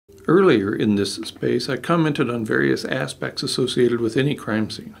Earlier in this space, I commented on various aspects associated with any crime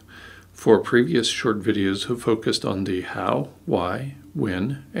scene. 4 previous short videos have focused on the how, why,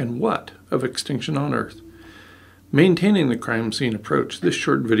 when, and what of extinction on Earth. Maintaining the crime scene approach, this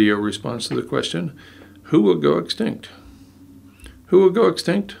short video responds to the question, who will go extinct? Who will go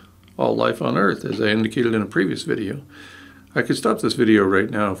extinct? All life on Earth, as I indicated in a previous video. I could stop this video right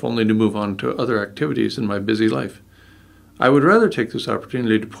now if only to move on to other activities in my busy life. I would rather take this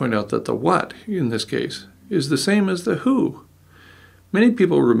opportunity to point out that the what, in this case, is the same as the who. Many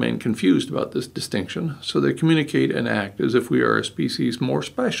people remain confused about this distinction, so they communicate and act as if we are a species more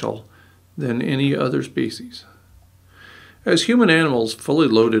special than any other species. As human animals fully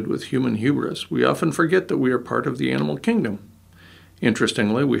loaded with human hubris, we often forget that we are part of the animal kingdom.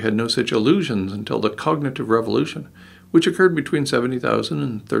 Interestingly, we had no such illusions until the cognitive revolution, which occurred between 70,000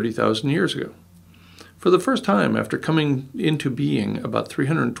 and 30,000 years ago. For the first time after coming into being about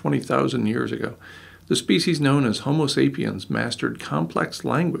 320,000 years ago, the species known as Homo sapiens mastered complex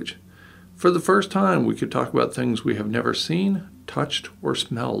language. For the first time, we could talk about things we have never seen, touched, or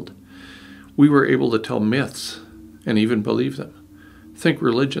smelled. We were able to tell myths and even believe them. Think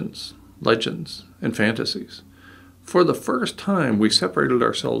religions, legends, and fantasies. For the first time, we separated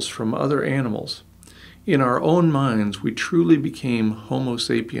ourselves from other animals. In our own minds, we truly became Homo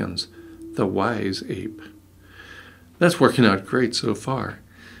sapiens, the wise ape. That's working out great so far.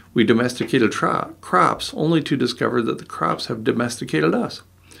 We domesticated crops only to discover that the crops have domesticated us.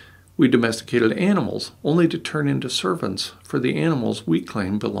 We domesticated animals only to turn into servants for the animals we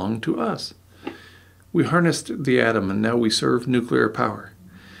claim belong to us. We harnessed the atom and now we serve nuclear power.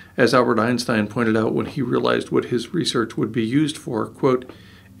 As Albert Einstein pointed out when he realized what his research would be used for, quote,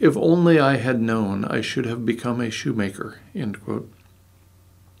 "If only I had known, I should have become a shoemaker," end quote.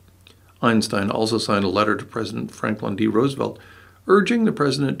 Einstein also signed a letter to President Franklin D. Roosevelt urging the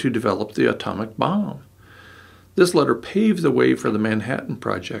president to develop the atomic bomb. This letter paved the way for the Manhattan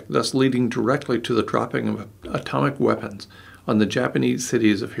Project, thus leading directly to the dropping of atomic weapons on the Japanese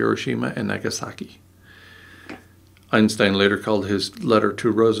cities of Hiroshima and Nagasaki. Einstein later called his letter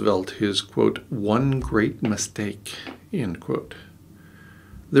to Roosevelt his, quote, "one great mistake," end quote.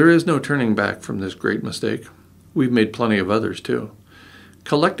 There is no turning back from this great mistake. We've made plenty of others too.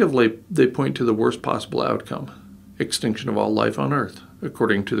 Collectively, they point to the worst possible outcome, extinction of all life on Earth,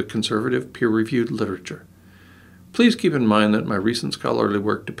 according to the conservative, peer-reviewed literature. Please keep in mind that my recent scholarly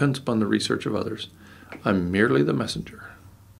work depends upon the research of others. I'm merely the messenger.